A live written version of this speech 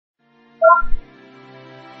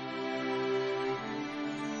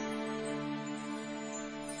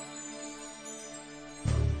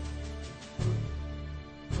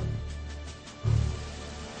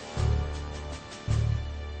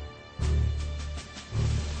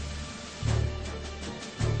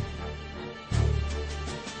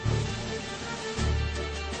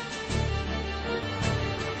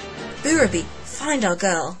Urubi, find our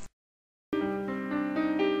girl.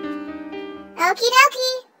 Okie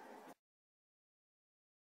dokie.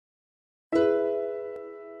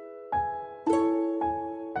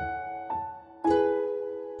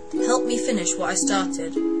 Help me finish what I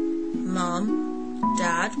started. Mom,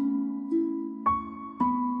 Dad.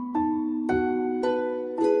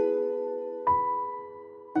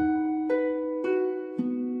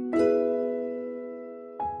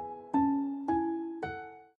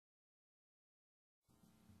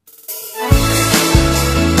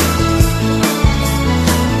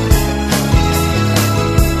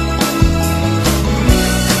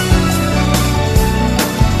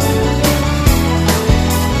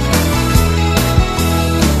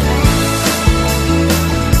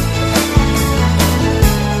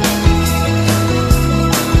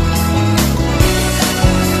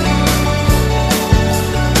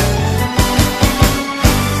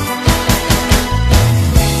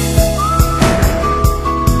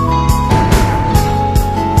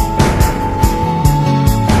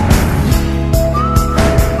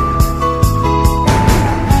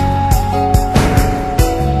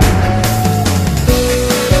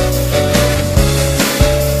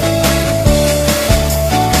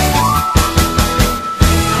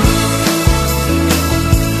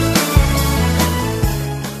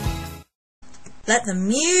 Let the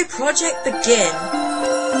Mew project begin!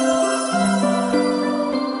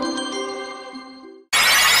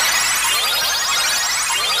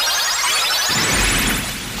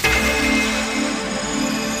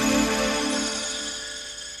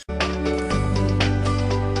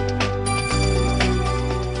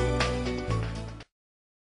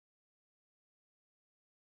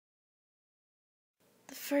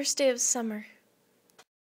 The first day of summer.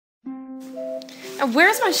 And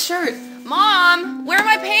where's my shirt? Mom, where are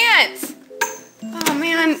my pants? Oh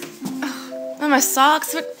man, and my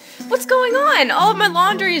socks. What's going on? All of my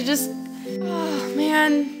laundry is just, oh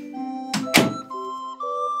man.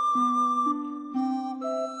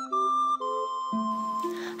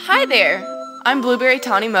 Hi there, I'm Blueberry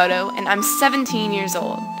Tanimoto and I'm 17 years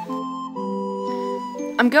old.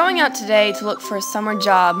 I'm going out today to look for a summer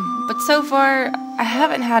job, but so far I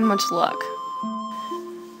haven't had much luck.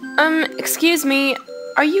 Excuse me,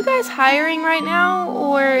 are you guys hiring right now,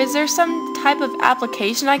 or is there some type of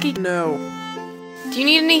application I could— No. Do you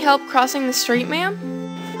need any help crossing the street, ma'am?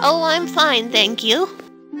 Oh, I'm fine, thank you.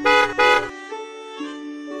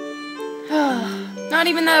 Not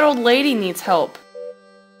even that old lady needs help.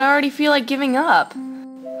 I already feel like giving up.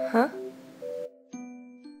 Huh?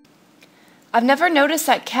 I've never noticed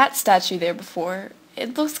that cat statue there before.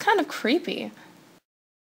 It looks kind of creepy.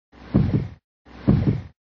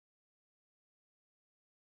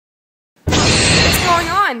 What's going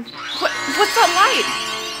on? What's that light?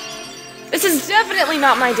 This is definitely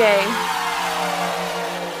not my day.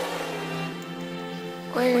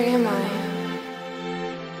 Where am I?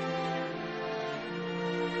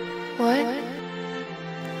 What?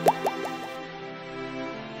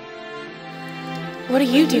 What are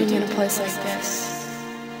you doing in a place like this?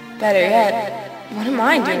 Better yet, what am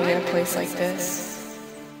I doing in a place like this?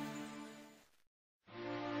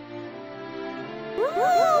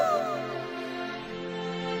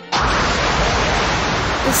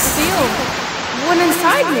 The seal went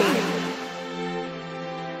inside me.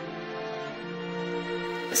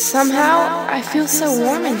 Somehow, I feel so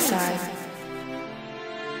warm inside.